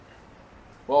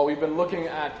Well, we've been looking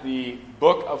at the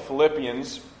book of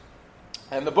Philippians,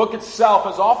 and the book itself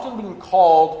has often been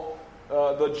called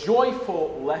the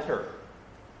joyful letter.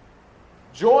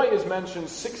 Joy is mentioned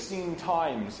 16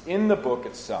 times in the book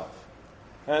itself.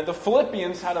 The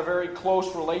Philippians had a very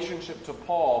close relationship to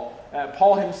Paul.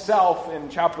 Paul himself, in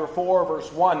chapter 4,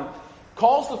 verse 1,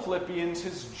 calls the Philippians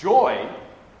his joy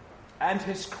and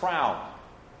his crown.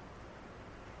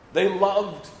 They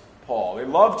loved Paul. They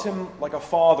loved him like a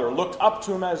father, looked up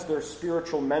to him as their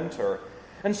spiritual mentor.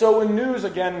 And so when news,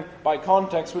 again, by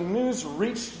context, when news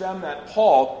reached them that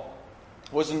Paul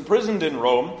was imprisoned in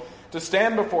Rome to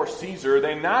stand before Caesar,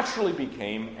 they naturally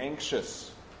became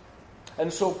anxious.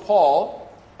 And so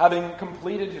Paul, having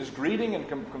completed his greeting and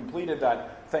completed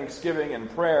that thanksgiving and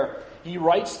prayer, he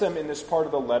writes them in this part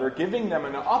of the letter, giving them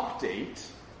an update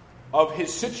of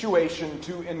his situation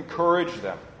to encourage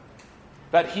them.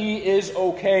 That he is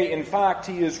okay. In fact,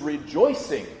 he is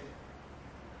rejoicing.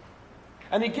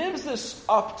 And he gives this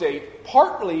update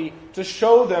partly to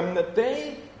show them that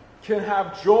they can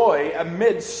have joy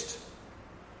amidst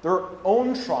their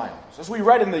own trials. As we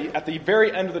read at the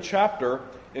very end of the chapter,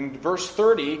 in verse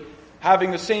 30,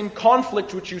 having the same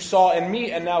conflict which you saw in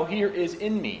me, and now here is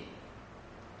in me.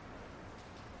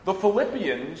 The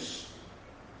Philippians,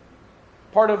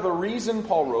 part of the reason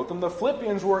Paul wrote them, the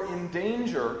Philippians were in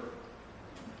danger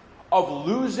of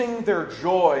losing their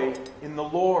joy in the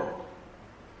Lord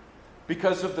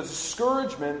because of the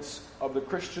discouragements of the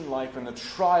Christian life and the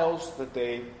trials that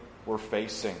they were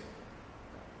facing.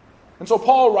 And so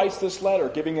Paul writes this letter,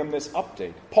 giving them this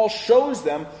update. Paul shows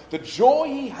them the joy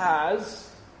he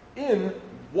has in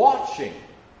watching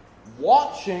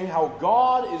how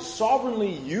God is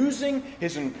sovereignly using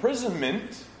his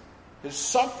imprisonment, his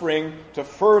suffering, to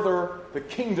further the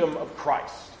kingdom of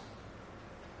Christ.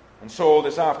 And so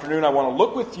this afternoon I want to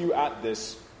look with you at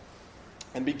this,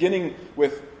 and beginning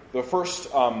with the first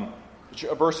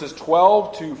verses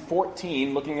 12 to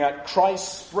 14, looking at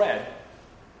Christ's spread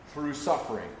through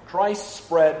suffering. Christ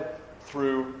spread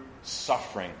through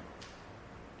suffering.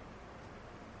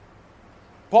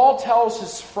 Paul tells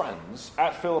his friends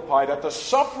at Philippi that the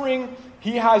suffering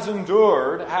he has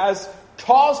endured has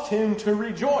caused him to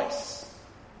rejoice.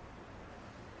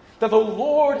 That the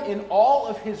Lord, in all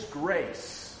of his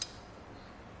grace,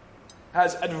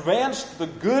 has advanced the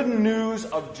good news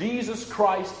of Jesus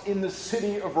Christ in the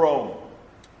city of Rome.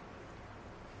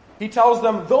 He tells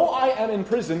them, though I am in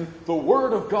prison, the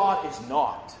word of God is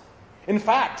not. In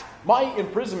fact, my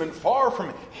imprisonment, far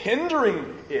from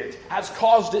hindering it, has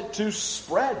caused it to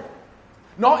spread.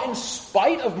 Not in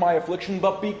spite of my affliction,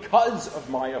 but because of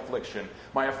my affliction.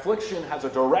 My affliction has a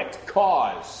direct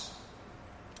cause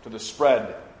to the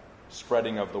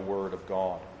spreading of the word of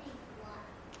God.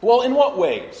 Well, in what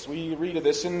ways? We read of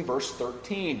this in verse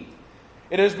 13.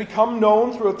 It has become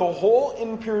known throughout the whole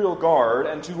imperial guard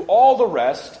and to all the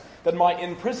rest that my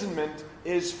imprisonment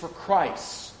is for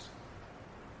Christ.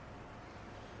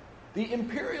 The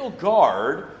imperial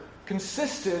guard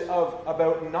consisted of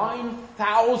about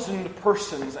 9,000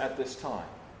 persons at this time.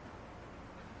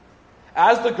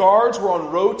 As the guards were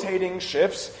on rotating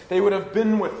shifts, they would have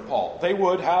been with Paul. They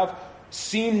would have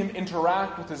seen him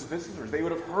interact with his visitors. They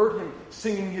would have heard him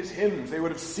singing his hymns. They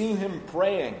would have seen him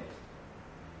praying.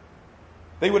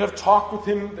 They would have talked with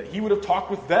him. He would have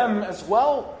talked with them as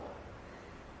well.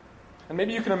 And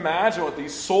maybe you can imagine what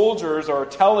these soldiers are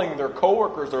telling their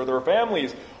coworkers or their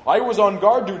families. I was on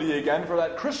guard duty again for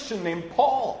that Christian named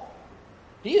Paul.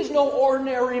 He is no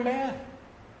ordinary man.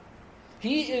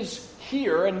 He is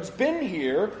here and has been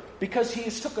here because he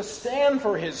took a stand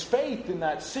for his faith in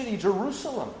that city,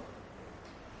 Jerusalem.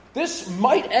 This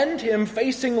might end him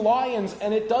facing lions,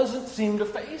 and it doesn't seem to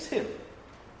faze him.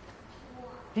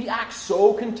 He acts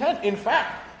so content. In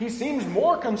fact, he seems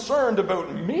more concerned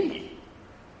about me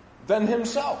than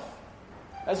himself.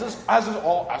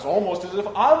 Almost as if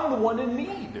I'm the one in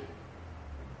need.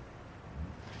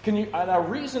 And a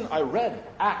reason I read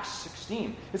Acts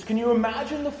 16 is, can you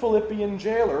imagine the Philippian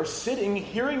jailer sitting,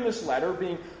 hearing this letter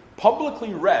being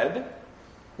publicly read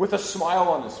with a smile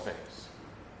on his face?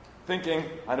 Thinking,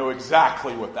 I know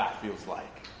exactly what that feels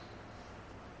like.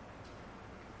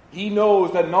 He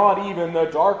knows that not even the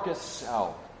darkest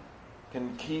cell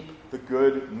can keep the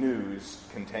good news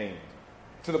contained.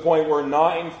 To the point where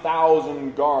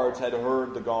 9,000 guards had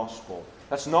heard the gospel.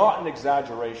 That's not an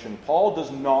exaggeration. Paul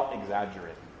does not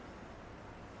exaggerate.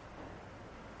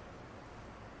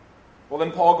 Well,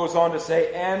 then Paul goes on to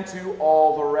say, and to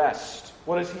all the rest.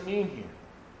 What does he mean here?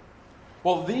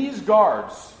 Well, these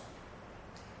guards,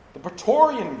 the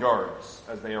Praetorian guards,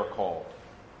 as they are called,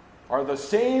 are the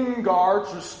same guards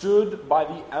who stood by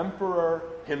the emperor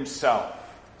himself,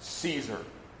 Caesar,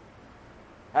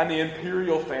 and the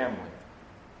imperial family.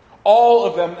 All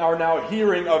of them are now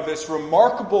hearing of this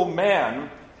remarkable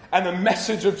man and the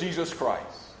message of Jesus Christ.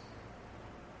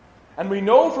 And we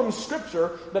know from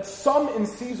Scripture that some in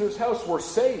Caesar's house were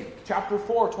saved. Chapter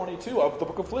 4:22 of the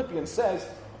book of Philippians says,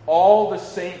 "All the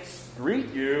saints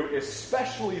greet you,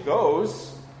 especially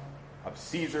those of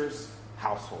Caesar's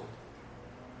household."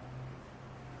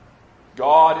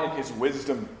 God, in his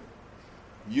wisdom,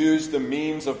 used the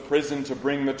means of prison to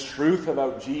bring the truth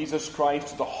about Jesus Christ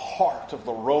to the heart of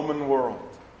the Roman world,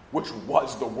 which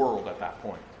was the world at that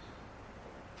point.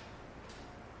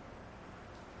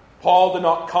 Paul did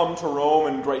not come to Rome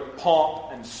in great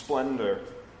pomp and splendor,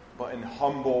 but in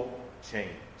humble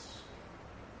chains.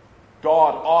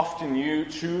 God often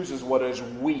chooses what is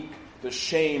weak to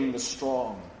shame the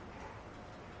strong.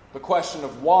 The question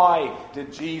of why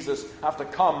did Jesus have to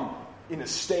come in a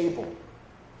stable?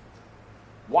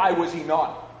 Why was he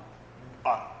not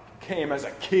came as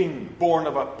a king, born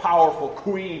of a powerful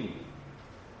queen?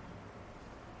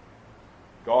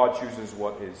 God chooses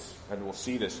what is, and we'll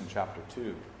see this in chapter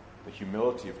 2, the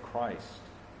humility of Christ.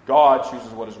 God chooses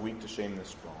what is weak to shame the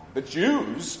strong. The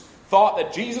Jews thought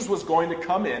that Jesus was going to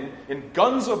come in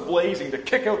guns a-blazing, to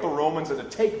kick out the Romans and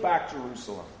to take back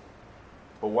Jerusalem.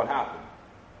 But what happened?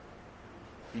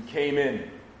 He came in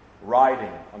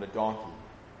riding on a donkey.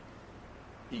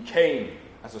 He came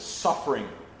as a suffering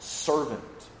servant.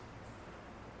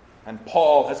 And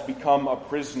Paul has become a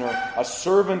prisoner, a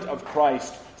servant of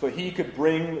Christ, so he could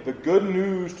bring the good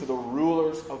news to the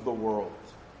rulers of the world.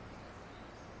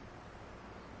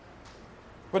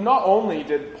 But not only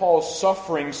did Paul's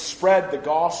suffering spread the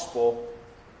gospel,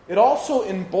 it also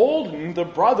emboldened the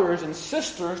brothers and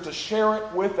sisters to share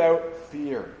it without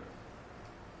fear.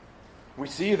 We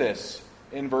see this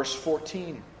in verse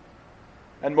 14.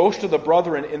 "And most of the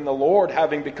brethren in the Lord,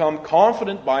 having become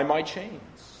confident by my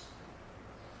chains."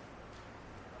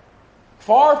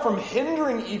 Far from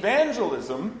hindering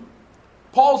evangelism,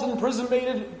 Paul's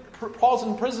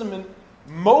imprisonment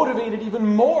motivated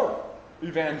even more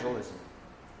evangelism.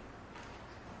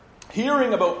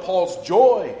 Hearing about Paul's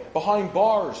joy behind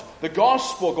bars, the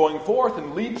gospel going forth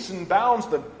in leaps and bounds,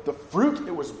 the fruit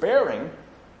it was bearing,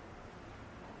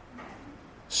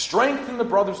 strengthened the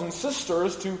brothers and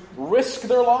sisters to risk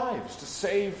their lives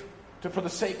for the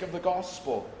sake of the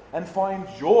gospel, and find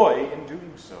joy in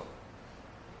doing so.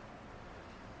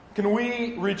 Can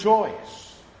we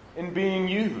rejoice in being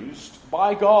used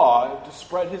by God to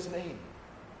spread his name?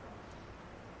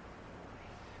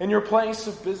 In your place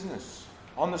of business,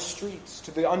 on the streets,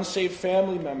 to the unsaved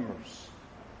family members,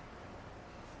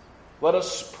 let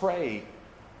us pray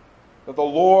that the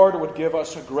Lord would give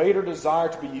us a greater desire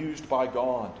to be used by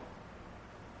God,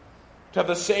 to have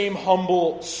the same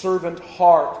humble servant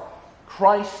heart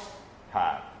Christ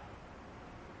had.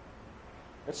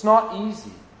 It's not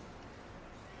easy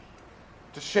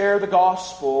to share the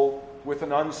gospel with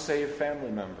an unsaved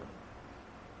family member.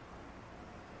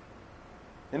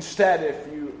 Instead,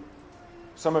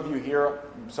 some of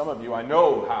you I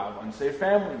know have unsaved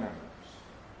family members.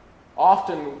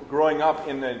 Often growing up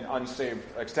in an unsaved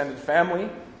extended family,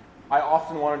 I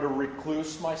often wanted to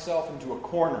recluse myself into a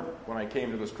corner when I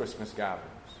came to those Christmas gatherings.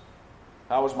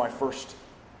 That was my first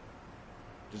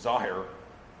desire.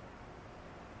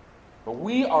 But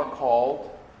we are called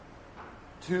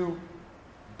to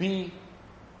be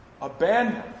a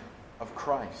banner of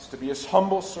Christ, to be his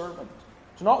humble servant,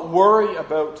 to not worry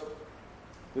about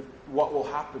what will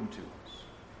happen to us.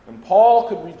 And Paul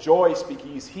could rejoice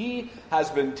because he has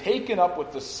been taken up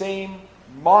with the same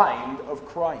mind of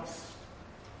Christ.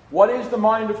 What is the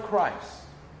mind of Christ?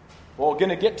 Well, we're going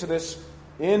to get to this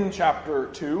in chapter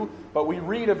 2, but we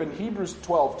read of in Hebrews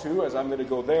 12:2, as I'm going to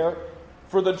go there,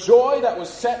 "For the joy that was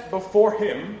set before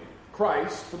him,"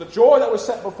 Christ, "for the joy that was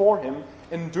set before him,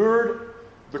 endured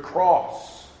the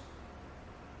cross."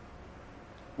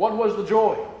 What was the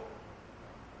joy?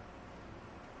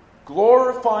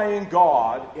 Glorifying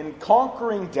God in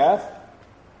conquering death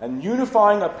and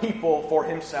unifying a people for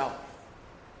himself.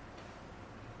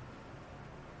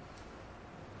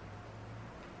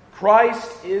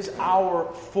 Christ is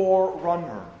our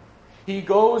forerunner. He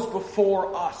goes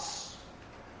before us.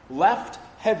 He left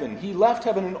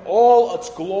heaven in all its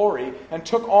glory and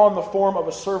took on the form of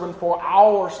a servant for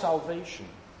our salvation.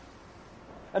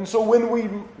 And so when we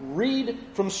read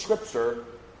from Scripture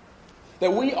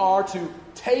that we are to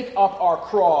take up our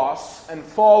cross and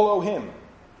follow him,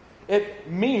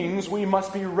 it means we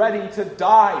must be ready to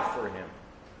die for him.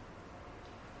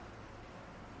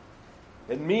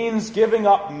 It means giving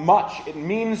up much. It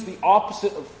means the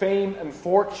opposite of fame and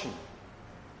fortune.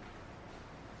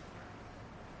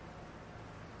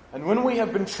 And when we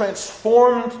have been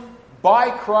transformed by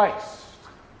Christ,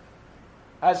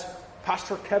 as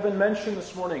Pastor Kevin mentioned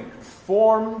this morning,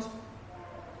 conformed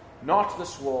not to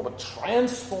this world, but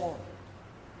transformed.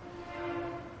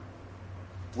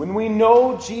 When we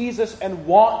know Jesus and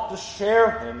want to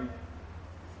share Him,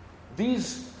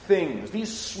 these things,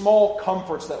 these small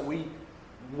comforts that we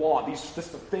want,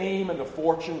 just the fame and the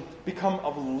fortune, become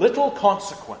of little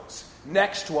consequence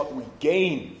next to what we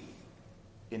gain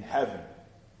in heaven.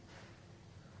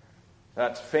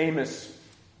 That famous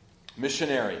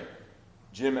missionary,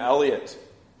 Jim Elliot,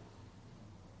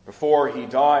 before he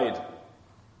died,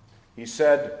 he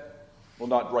said, well,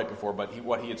 not right before, but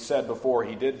what he had said before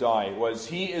he did die was,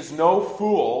 "He is no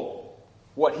fool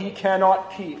what he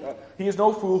cannot keep. He is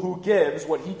no fool who gives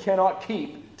what he cannot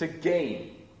keep to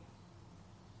gain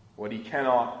what he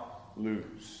cannot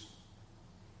lose."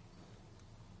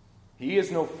 He is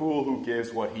no fool who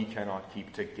gives what he cannot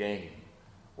keep to gain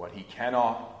what he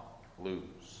cannot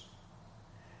lose.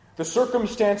 The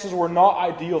circumstances were not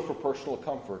ideal for personal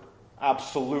comfort.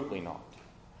 Absolutely not.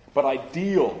 But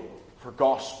ideal for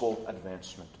gospel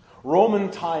advancement.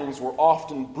 Roman times were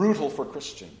often brutal for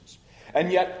Christians.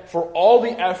 And yet, for all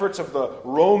the efforts of the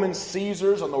Roman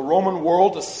Caesars and the Roman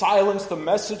world to silence the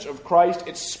message of Christ,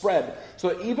 it spread. So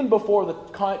that even before the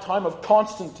time of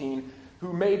Constantine,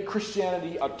 who made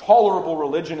Christianity a tolerable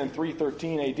religion in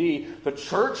 313 AD, the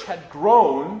church had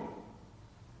grown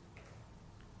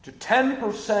to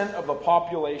 10% of the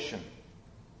population.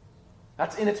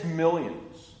 That's in its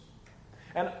millions.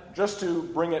 And just to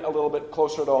bring it a little bit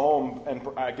closer to home and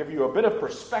give you a bit of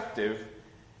perspective,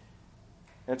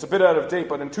 and it's a bit out of date,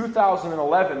 but in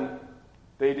 2011,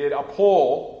 they did a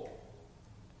poll,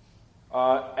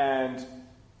 and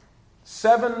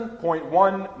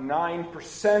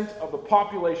 7.19% of the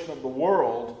population of the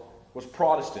world was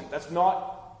Protestant. That's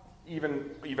not even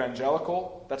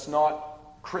evangelical. That's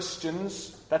not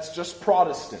Christians. That's just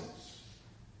Protestants.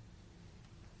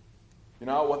 You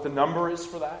know what the number is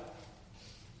for that?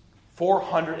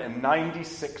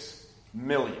 496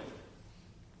 million.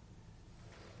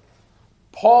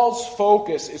 Paul's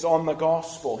focus is on the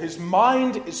gospel. His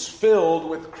mind is filled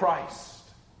with Christ.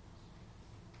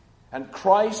 And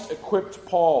Christ equipped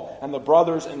Paul and the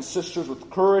brothers and sisters with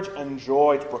courage and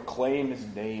joy to proclaim His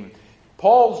name.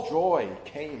 Paul's joy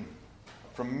came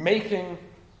from making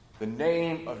the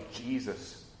name of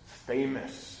Jesus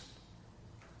famous.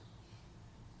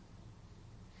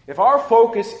 If our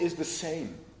focus is the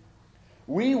same,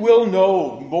 we will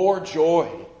know more joy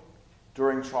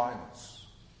during trials.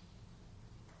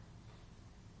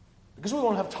 Because we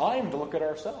won't have time to look at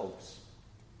ourselves.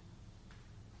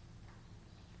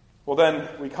 Well, then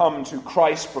we come to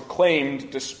Christ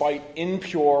proclaimed despite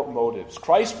impure motives.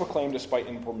 Christ proclaimed despite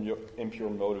impure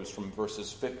motives from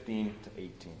verses 15 to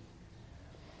 18.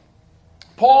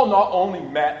 Paul not only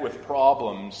met with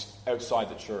problems outside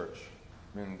the church,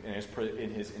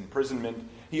 in his imprisonment,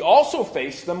 he also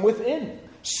faced them within.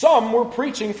 Some were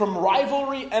preaching from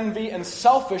rivalry, envy, and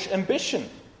selfish ambition.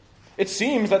 It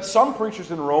seems that some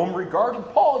preachers in Rome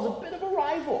regarded Paul as a bit of a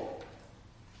rival.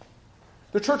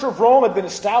 The Church of Rome had been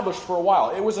established for a while.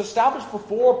 It was established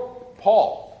before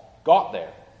Paul got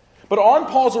there. But on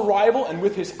Paul's arrival and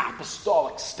with his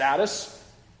apostolic status,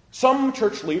 some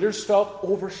church leaders felt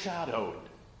overshadowed.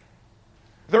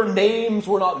 Their names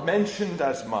were not mentioned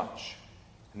as much.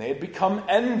 And they had become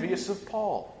envious of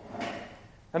Paul.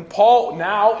 And Paul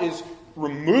now is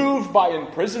removed by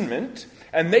imprisonment,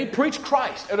 and they preach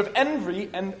Christ out of envy,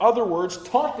 and in other words,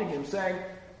 taunting him, saying,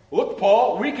 "Look,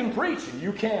 Paul, we can preach, and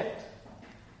you can't."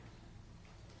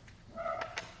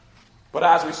 But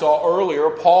as we saw earlier,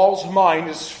 Paul's mind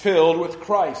is filled with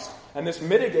Christ, and this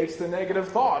mitigates the negative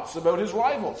thoughts about his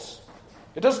rivals.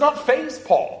 It does not faze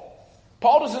Paul.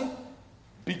 Paul doesn't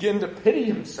begin to pity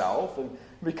himself and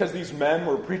because these men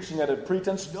were preaching at a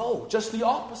pretense. No, just the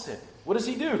opposite. What does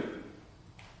he do?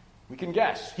 We can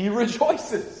guess. He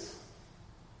rejoices.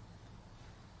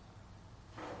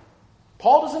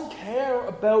 Paul doesn't care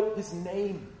about his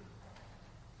name.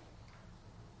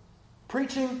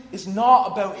 Preaching is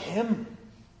not about him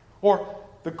or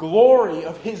the glory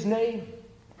of his name.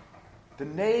 The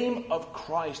name of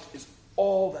Christ is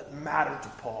all that mattered to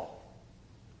Paul.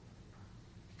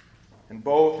 In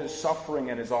both his suffering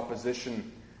and his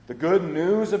opposition, the good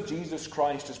news of Jesus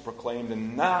Christ is proclaimed,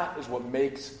 and that is what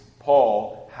makes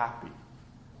Paul happy.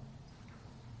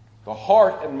 The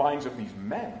heart and minds of these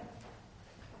men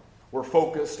were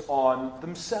focused on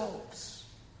themselves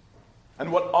and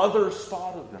what others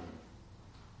thought of them.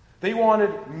 They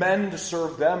wanted men to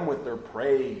serve them with their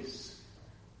praise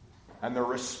and their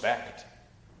respect,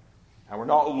 and were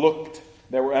not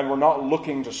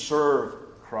looking to serve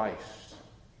Christ.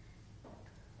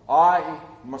 I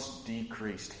must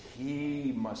decrease,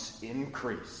 he must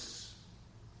increase.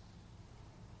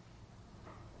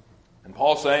 And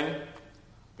Paul's saying,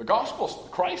 the gospel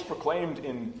Christ proclaimed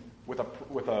with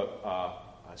a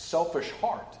selfish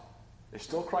heart is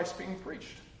still Christ being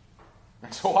preached.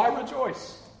 And so I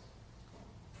rejoice.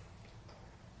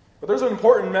 But there's an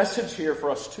important message here for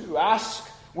us too.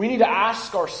 We need to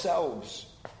ask ourselves,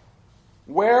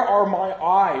 where are my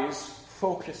eyes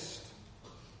focused?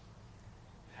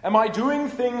 Am I doing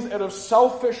things out of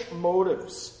selfish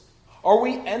motives? Are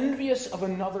we envious of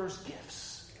another's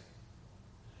gifts?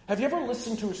 Have you ever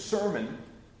listened to a sermon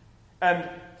and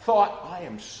thought, I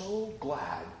am so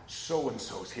glad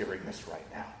so-and-so's hearing this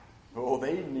right now. Oh,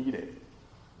 they need it.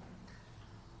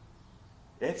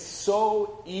 It's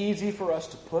so easy for us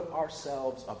to put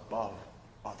ourselves above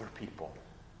other people.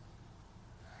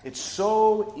 It's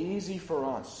so easy for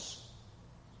us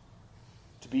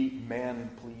to be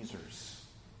man-pleasers.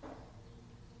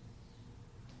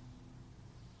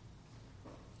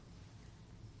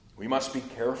 We must be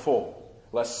careful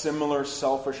lest similar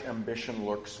selfish ambition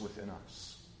lurks within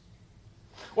us.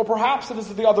 Or perhaps it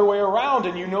is the other way around,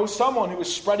 and you know someone who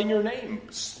is spreading your name,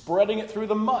 spreading it through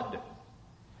the mud,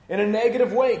 in a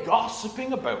negative way,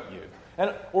 gossiping about you,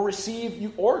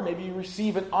 or maybe you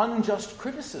receive an unjust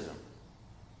criticism.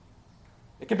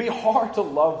 It can be hard to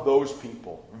love those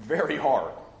people, very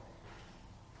hard.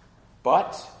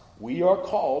 But we are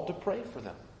called to pray for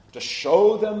them, to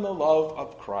show them the love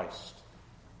of Christ.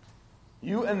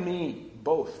 You and me,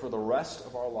 both, for the rest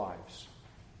of our lives,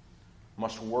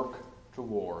 must work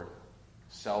toward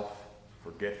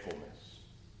self-forgetfulness.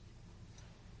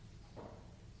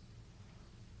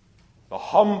 The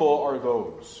humble are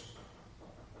those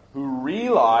who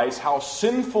realize how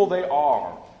sinful they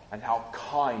are and how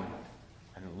kind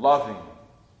and loving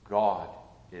God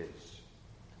is.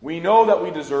 We know that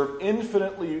we deserve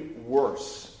infinitely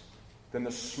worse than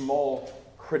the small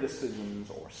criticisms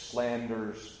or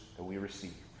slanders that we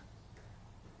receive.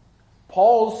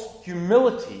 Paul's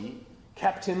humility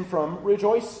kept him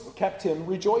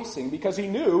rejoicing because he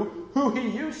knew who he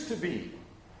used to be.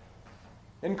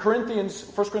 In 1 Corinthians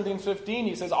 15,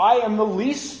 he says, I am the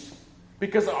least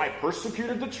because I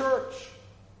persecuted the church.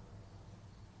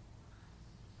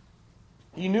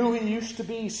 He knew he used to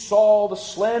be Saul, the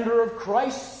slanderer of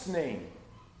Christ's name.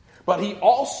 But he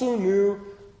also knew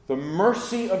the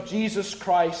mercy of Jesus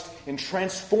Christ in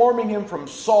transforming him from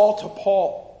Saul to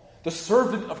Paul, the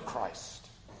servant of Christ.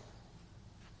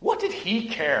 What did he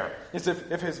care as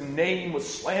if his name was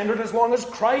slandered as long as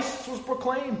Christ was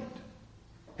proclaimed?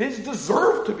 His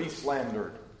deserved to be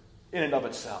slandered in and of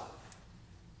itself.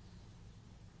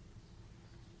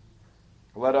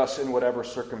 Let us, in whatever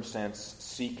circumstance,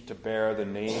 seek to bear the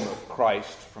name of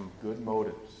Christ from good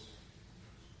motives.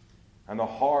 And the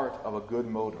heart of a good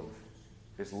motive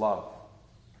is love.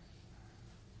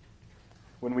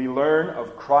 When we learn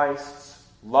of Christ's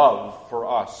love for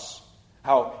us,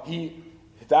 how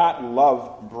that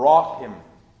love brought him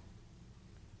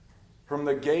from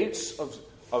the gates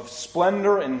of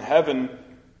splendor in heaven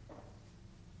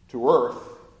to earth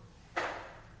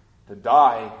to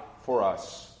die for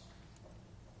us,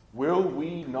 will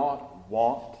we not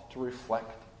want to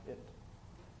reflect it?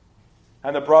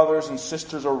 And the brothers and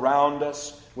sisters around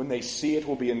us, when they see it,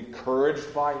 will be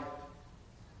encouraged by it.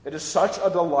 It is such a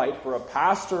delight for a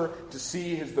pastor to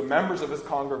see the members of his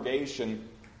congregation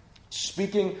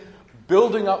speaking,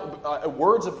 building up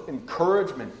words of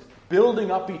encouragement,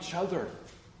 building up each other.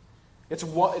 It's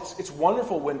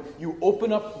wonderful when you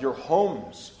open up your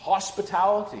homes,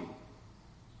 hospitality,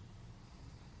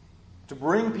 to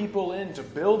bring people in, to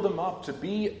build them up, to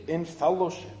be in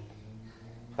fellowship.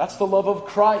 That's the love of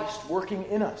Christ working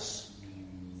in us.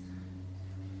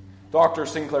 Dr.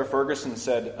 Sinclair Ferguson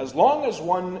said, as long as the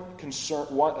one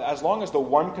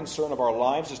concern of our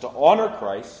lives is to honor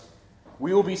Christ,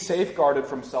 we will be safeguarded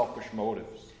from selfish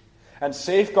motives and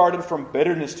safeguarded from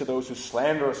bitterness to those who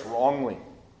slander us wrongly.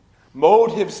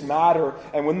 Motives matter,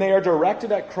 and when they are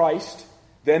directed at Christ,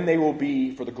 then they will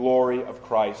be for the glory of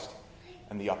Christ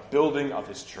and the upbuilding of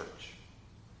his church.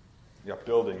 The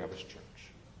upbuilding of his church.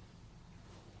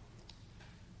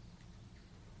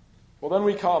 Well, then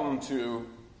we come to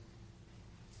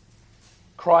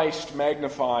Christ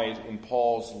magnified in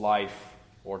Paul's life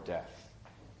or death.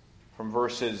 From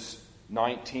verses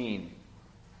 19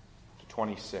 to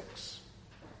 26.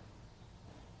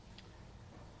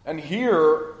 And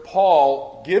here,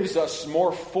 Paul gives us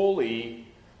more fully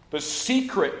the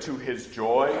secret to his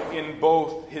joy in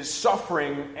both his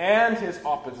suffering and his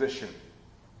opposition.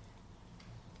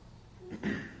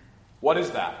 What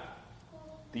is that?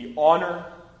 The honor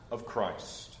of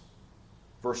Christ.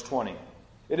 Verse 20.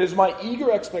 It is my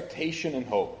eager expectation and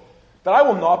hope that I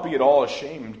will not be at all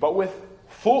ashamed, but with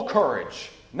full courage,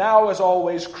 now as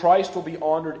always, Christ will be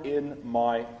honored in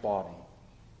my body.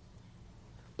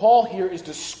 Paul here is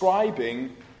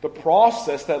describing the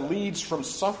process that leads from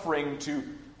suffering to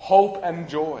hope and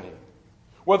joy.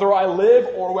 Whether I live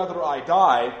or whether I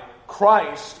die,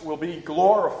 Christ will be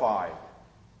glorified.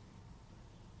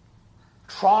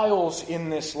 Trials in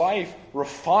this life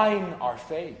refine our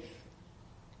faith,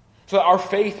 so that our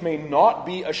faith may not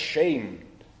be ashamed.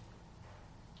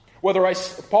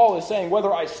 Paul is saying,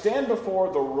 whether I stand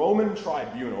before the Roman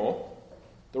tribunal,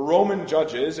 the Roman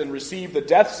judges, and receive the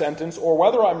death sentence, or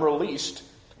whether I'm released,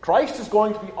 Christ is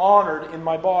going to be honored in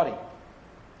my body.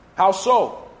 How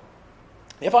so?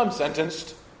 If I'm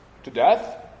sentenced to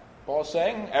death, Paul is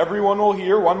saying, everyone will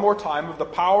hear one more time of the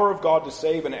power of God to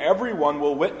save, and everyone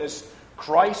will witness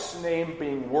Christ's name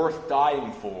being worth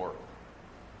dying for.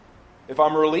 If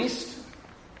I'm released,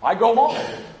 I go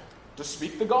on to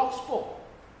speak the gospel.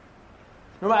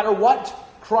 No matter what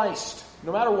Christ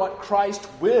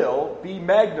will be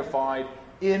magnified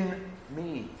in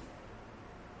me,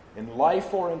 in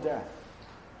life or in death.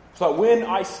 So that when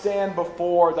I stand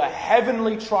before the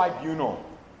heavenly tribunal,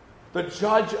 the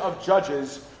judge of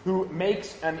judges who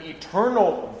makes an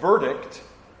eternal verdict,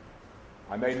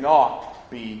 I may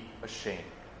not be ashamed.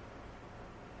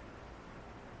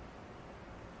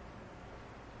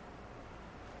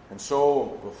 And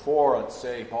so, Paul is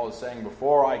saying,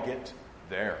 before I get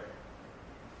there,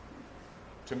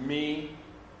 to me,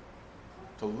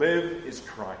 to live is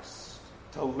Christ.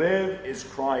 To live is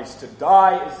Christ. To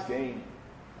die is gain.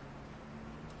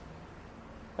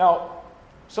 Now,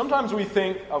 sometimes we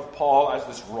think of Paul as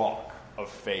this rock of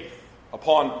faith,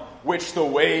 upon which the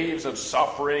waves of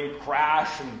suffering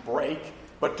crash and break,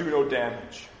 but do no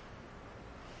damage.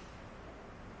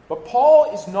 But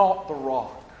Paul is not the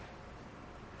rock.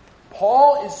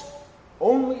 Paul is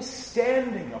only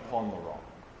standing upon the rock.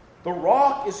 The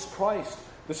rock is Christ,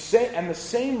 the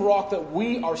same rock that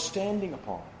we are standing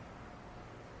upon.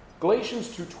 Galatians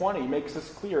 2:20 makes this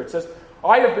clear. It says,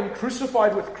 I have been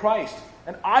crucified with Christ,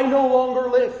 and I no longer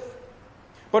live,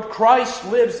 but Christ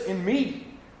lives in me.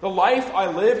 The life I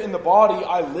live in the body,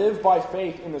 I live by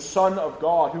faith in the Son of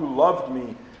God who loved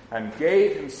me and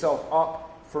gave himself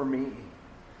up for me.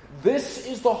 This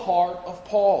is the heart of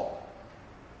Paul.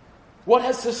 What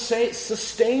has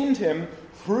sustained him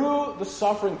through the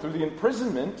suffering, through the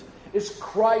imprisonment, is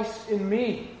Christ in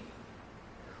me.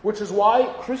 Which is why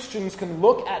Christians can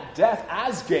look at death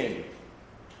as gain.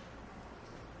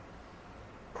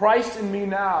 Christ in me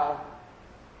now,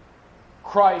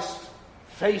 Christ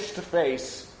face to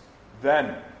face then.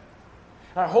 And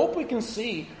I hope we can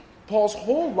see Paul's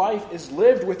whole life is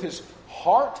lived with his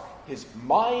heart, his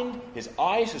mind, his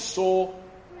eyes, his soul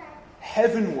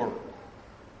heavenward.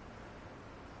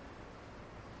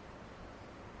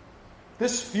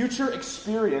 This future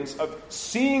experience of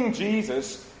seeing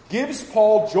Jesus gives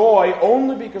Paul joy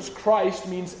only because Christ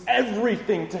means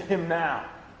everything to him now.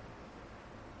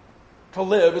 To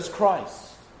live is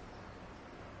Christ.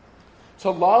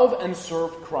 To love and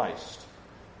serve Christ.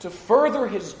 To further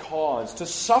his cause. To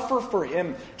suffer for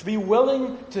him. To be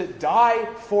willing to die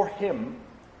for him.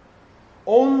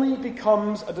 Only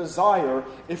becomes a desire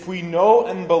if we know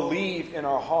and believe in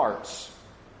our hearts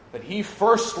that he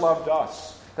first loved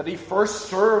us. That he first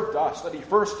served us. That he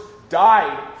first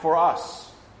died for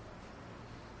us.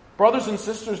 Brothers and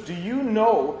sisters, do you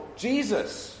know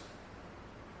Jesus?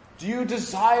 Do you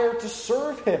desire to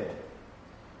serve him?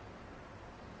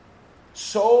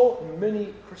 So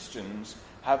many Christians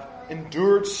have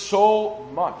endured so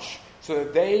much so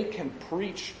that they can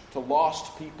preach to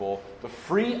lost people the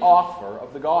free offer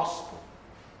of the gospel.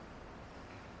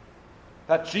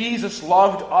 That Jesus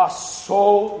loved us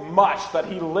so much that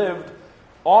he lived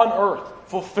on earth,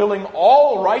 fulfilling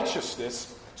all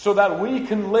righteousness so that we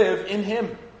can live in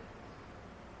him.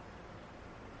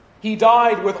 He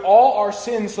died with all our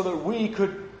sins so that we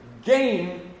could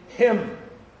gain him.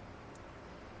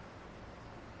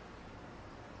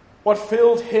 What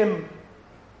filled him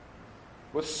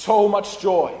with so much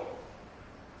joy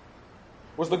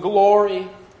was the glory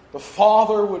the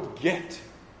Father would get.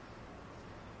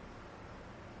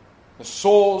 The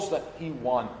souls that he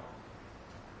won.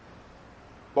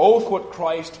 Both what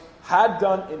Christ had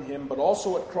done in him, but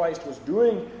also what Christ was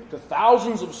doing to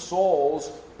thousands of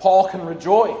souls, Paul can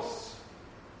rejoice.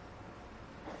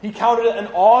 He counted it an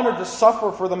honor to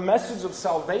suffer for the message of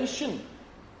salvation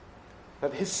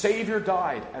that his Savior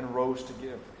died and rose to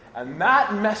give. And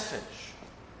that message,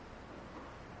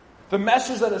 the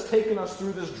message that has taken us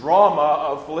through this drama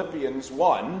of Philippians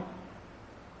 1,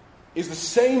 is the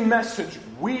same message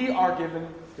we are given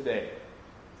today.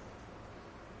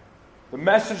 The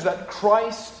message that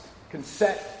Christ can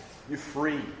set you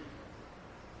free.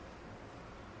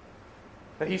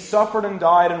 That he suffered and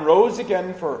died and rose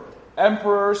again for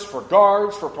emperors, for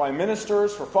guards, for prime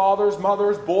ministers, for fathers,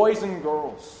 mothers, boys and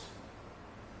girls.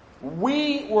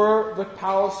 We were the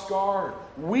palace guard.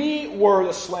 We were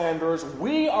the slanderers.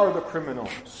 We are the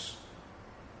criminals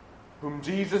whom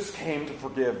Jesus came to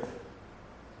forgive.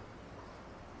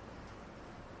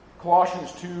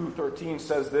 Colossians 2:13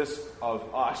 says this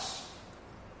of us.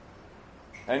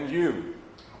 And you,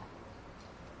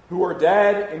 who are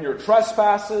dead in your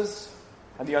trespasses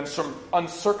and the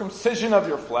uncircumcision of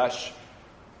your flesh,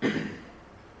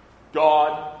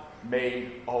 God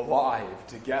made alive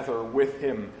together with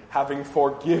him, having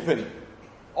forgiven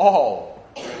all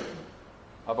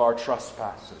of our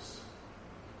trespasses.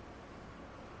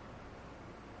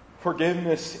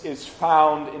 Forgiveness is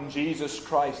found in Jesus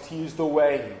Christ. He is the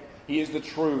way. He is the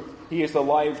truth. He is the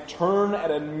life. Turn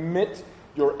and admit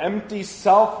your empty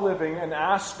self-living and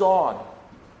ask God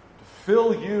to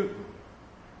fill you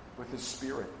with his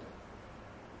Spirit.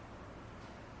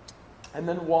 And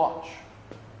then watch.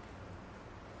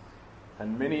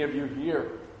 And many of you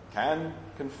here can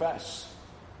confess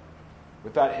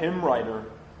with that hymn writer,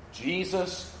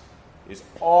 Jesus is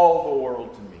all the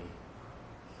world to me.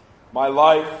 My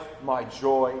life, my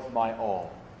joy, my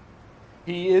all.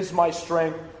 He is my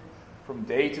strength from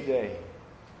day to day.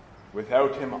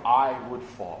 Without him, I would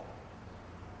fall.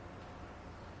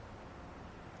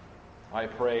 I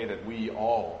pray that we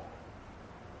all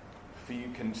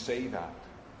can say that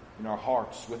in our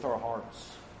hearts, with our hearts,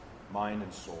 mind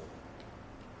and soul.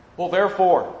 Well,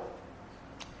 therefore,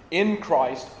 in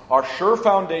Christ, our sure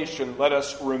foundation, let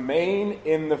us remain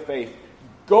in the faith.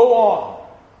 Go on.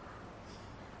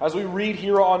 As we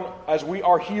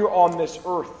are here on this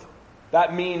earth,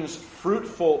 that means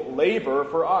fruitful labor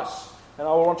for us. And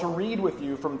I want to read with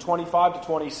you from 25 to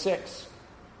 26.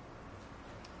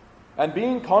 And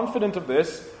being confident of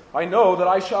this, I know that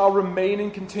I shall remain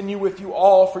and continue with you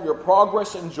all for your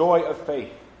progress and joy of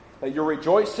faith, that your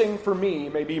rejoicing for me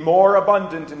may be more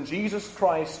abundant in Jesus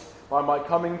Christ by my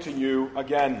coming to you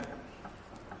again.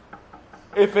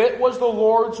 If it was the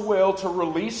Lord's will to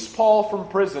release Paul from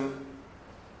prison,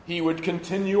 he would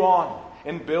continue on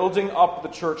in building up the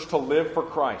church to live for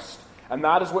Christ. And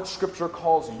that is what Scripture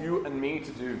calls you and me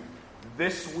to do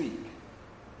this week.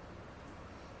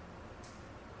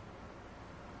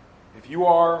 If you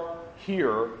are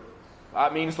here,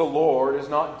 that means the Lord is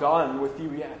not done with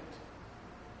you yet.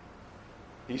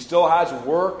 He still has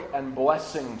work and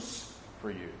blessings for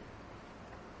you.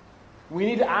 We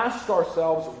need to ask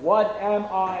ourselves, what am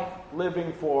I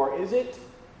living for? Is it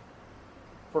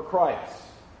for Christ?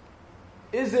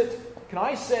 Is it, can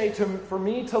I say, for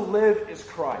me to live is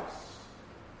Christ?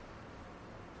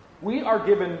 We are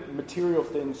given material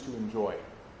things to enjoy,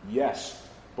 yes,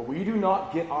 but we do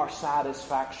not get our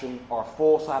satisfaction, our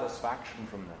full satisfaction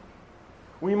from them.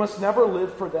 We must never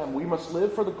live for them. We must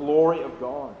live for the glory of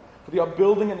God, for the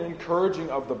upbuilding and encouraging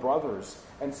of the brothers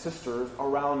and sisters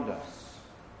around us.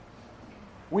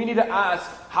 We need to ask,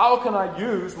 how can I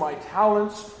use my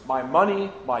talents, my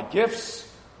money, my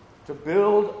gifts to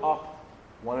build up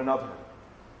one another,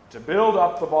 to build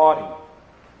up the body?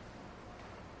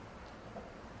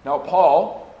 Now,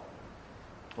 Paul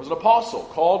was an apostle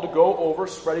called to go over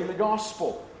spreading the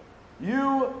gospel.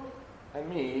 You and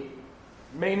me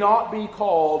may not be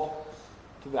called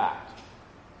to that.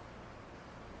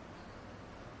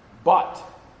 But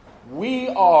we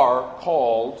are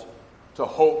called to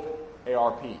Hope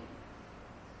ARP,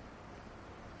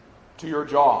 to your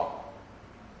job,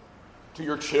 to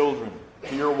your children,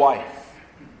 to your wife.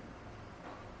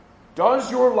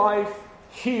 Does your life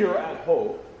here at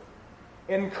Hope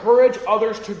encourage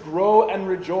others to grow and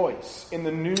rejoice in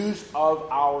the news of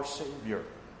our Savior?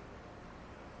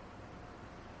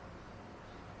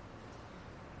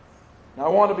 Now, I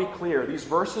want to be clear. These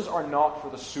verses are not for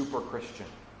the super Christian.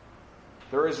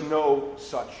 There is no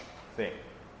such thing.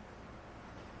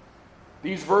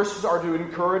 These verses are to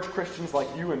encourage Christians like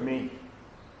you and me,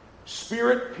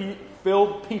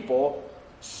 Spirit-filled people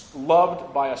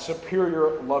loved by a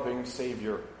superior, loving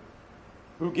Savior,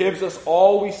 who gives us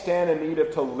all we stand in need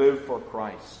of to live for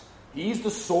Christ. He's the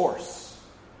source.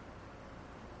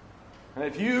 And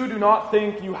if you do not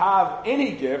think you have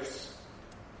any gifts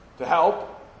to help,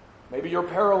 maybe you're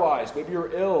paralyzed, maybe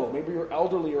you're ill, maybe you're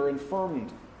elderly or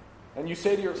infirmed, and you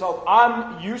say to yourself,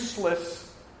 I'm useless.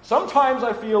 Sometimes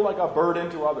I feel like a burden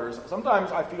to others.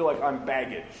 Sometimes I feel like I'm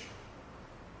baggage.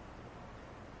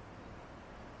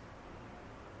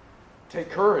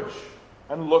 Take courage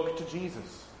and look to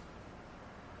Jesus.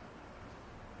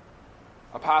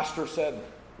 A pastor said,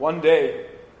 "One day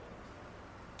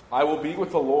I will be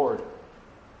with the Lord.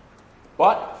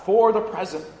 But for the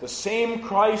present, the same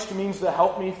Christ means to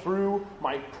help me through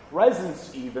my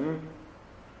presence even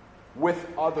with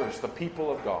others, the people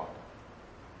of God.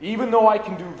 Even though I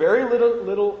can do very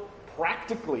little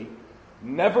practically,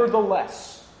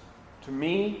 nevertheless, to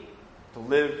me, to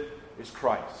live is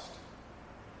Christ."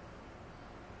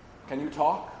 Can you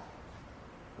talk?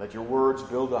 Let your words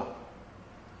build up.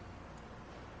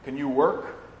 Can you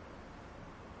work?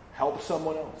 Help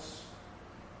someone else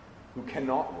who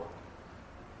cannot work.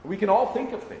 We can all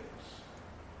think of things.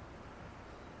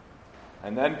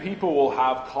 And then people will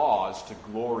have cause to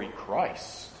glory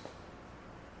Christ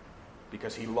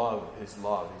because his love is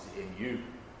in you.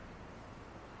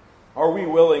 Are we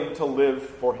willing to live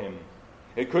for him?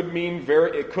 It could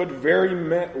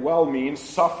very well mean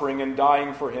suffering and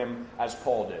dying for him, as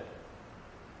Paul did.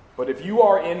 But if you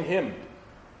are in him,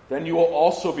 then you will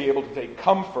also be able to take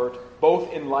comfort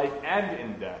both in life and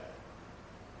in death.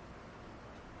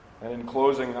 And in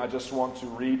closing, I just want to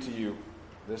read to you.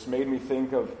 This made me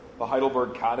think of the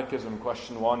Heidelberg Catechism,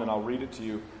 question 1, and I'll read it to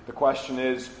you. The question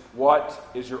is, what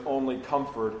is your only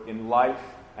comfort in life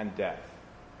and death?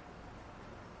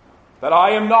 That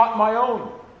I am not my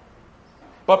own,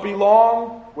 but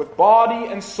belong with body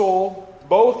and soul,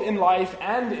 both in life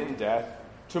and in death,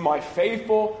 to my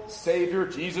faithful Savior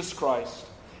Jesus Christ.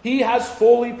 He has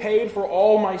fully paid for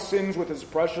all my sins with his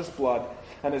precious blood,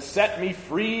 and has set me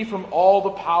free from all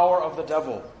the power of the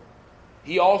devil.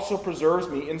 He also preserves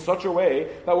me in such a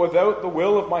way that without the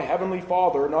will of my heavenly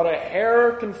Father, not a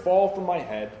hair can fall from my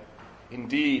head.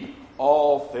 Indeed,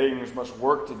 all things must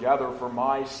work together for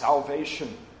my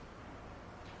salvation.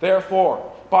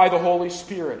 Therefore, by the Holy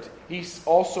Spirit, he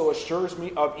also assures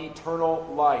me of eternal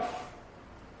life,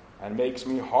 and makes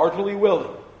me heartily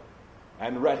willing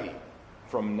and ready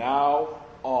from now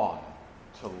on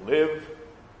to live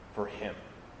for him.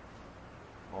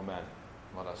 Amen.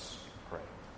 Let us pray.